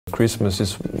Christmas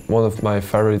is one of my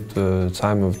favorite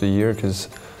time of the year because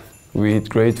we eat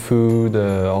great food,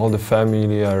 all the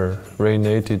family are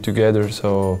reunited together,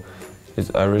 so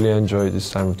I really enjoy this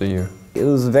time of the year. It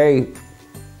was very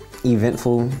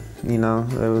eventful, you know.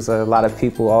 There was a lot of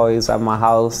people always at my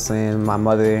house, and my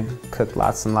mother cooked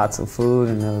lots and lots of food,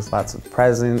 and there was lots of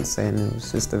presents, and it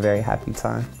was just a very happy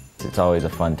time. It's always a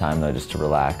fun time though, just to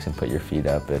relax and put your feet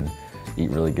up and eat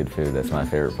really good food. That's my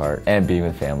favorite part. And being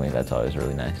with family, that's always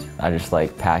really nice. I just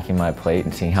like packing my plate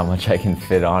and seeing how much I can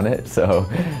fit on it. So,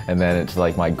 and then it's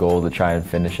like my goal to try and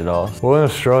finish it all. Well, in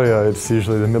Australia, it's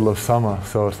usually the middle of summer,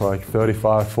 so it's like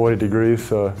 35, 40 degrees.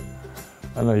 So,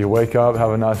 I don't know, you wake up,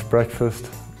 have a nice breakfast,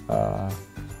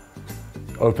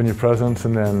 open your presents,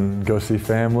 and then go see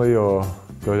family or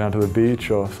go down to the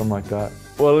beach or something like that.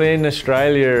 Well, in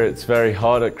Australia it's very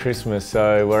hot at Christmas,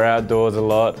 so we're outdoors a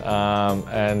lot,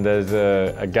 and there's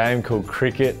a game called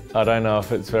cricket. I don't know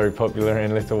if it's very popular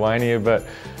in Lithuania, but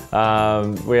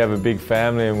we have a big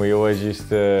family and we always used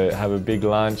to have a big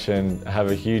lunch and have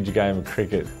a huge game of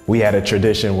cricket. We had a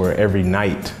tradition where every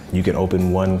night you could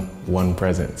open one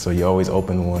present, so you always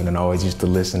open one, and I always used to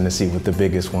listen to see what the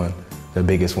biggest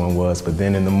one was. But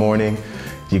then in the morning,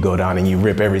 you go down and you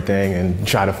rip everything and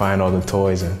try to find all the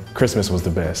toys, and Christmas was the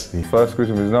best. First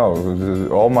Christmas, no.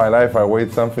 All my life I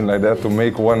wait something like that to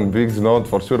make one big note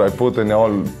for sure. I put in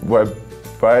all web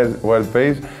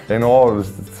page and all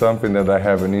something that I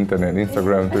have on internet,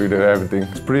 Instagram, Twitter, everything.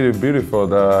 It's pretty beautiful,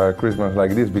 the Christmas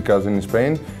like this, because in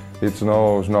Spain it's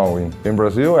snowing. In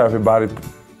Brazil, everybody,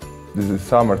 this is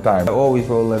summertime. I always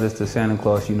wrote letters to Santa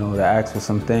Claus, you know, to ask for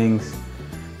some things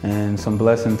and some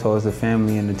blessing towards the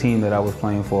family and the team that I was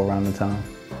playing for around the time.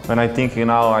 When I think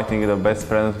now, I think the best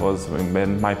present was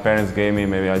when my parents gave me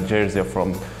maybe a jersey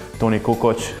from Tony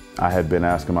Kukoc. I had been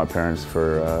asking my parents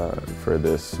for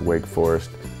this Wake Forest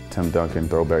Tim Duncan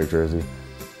throwback jersey,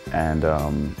 and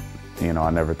you know, I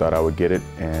never thought I would get it,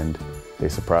 and they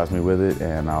surprised me with it,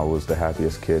 and I was the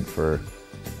happiest kid for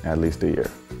at least a year.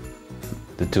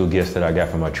 The two gifts that I got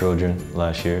from my children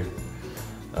last year,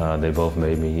 they both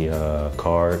made me a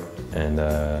card and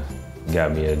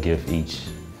got me a gift each.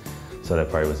 So that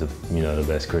probably was the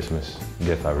best Christmas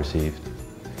gift I received.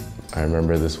 I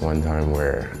remember this one time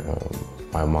where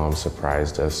my mom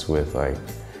surprised us with like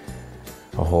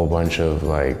a whole bunch of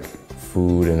like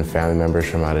food and family members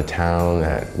from out of town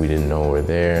that we didn't know were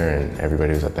there, and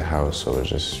everybody was at the house, so it was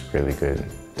just really good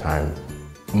time.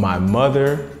 My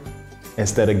mother,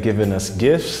 instead of giving us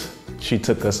gifts, she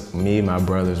took us, me, my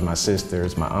brothers, my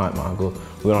sisters, my aunt, my uncle,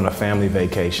 we went on a family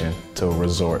vacation to a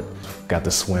resort. Got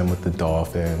to swim with the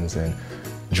dolphins and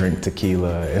drink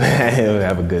tequila and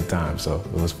have a good time, so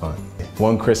it was fun.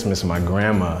 One Christmas, my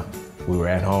grandma, we were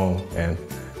at home and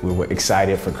we were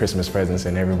excited for Christmas presents,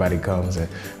 and everybody comes and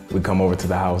we come over to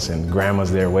the house and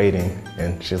grandma's there waiting,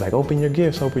 and she's like, open your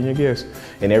gifts, open your gifts.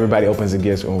 And everybody opens the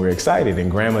gifts and we're excited, and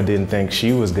grandma didn't think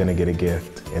she was gonna get a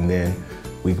gift. And then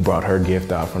we brought her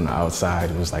gift out from the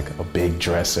outside. It was like a big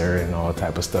dresser and all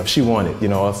type of stuff she wanted, you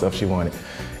know, all the stuff she wanted.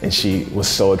 And she was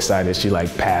so excited, she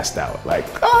like passed out, like,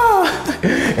 ah!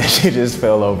 And she just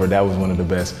fell over. That was one of the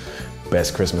best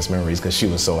Christmas memories, because she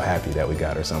was so happy that we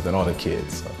got her something, all the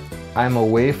kids. So. I'm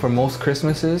away for most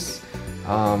Christmases.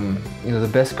 The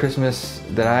best Christmas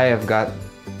that I've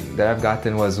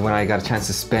gotten was when I got a chance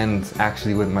to spend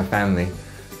actually with my family,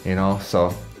 you know,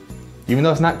 so. Even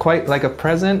though it's not quite like a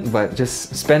present, but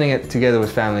just spending it together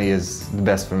with family is the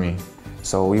best for me.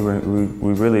 So we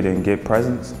really didn't get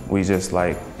presents. We just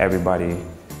like everybody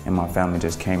in my family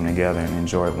just came together and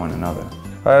enjoyed one another.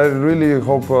 I really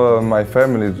hope my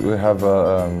family will have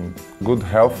a good,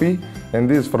 healthy, and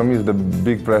this for me is the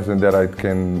big present that I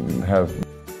can have.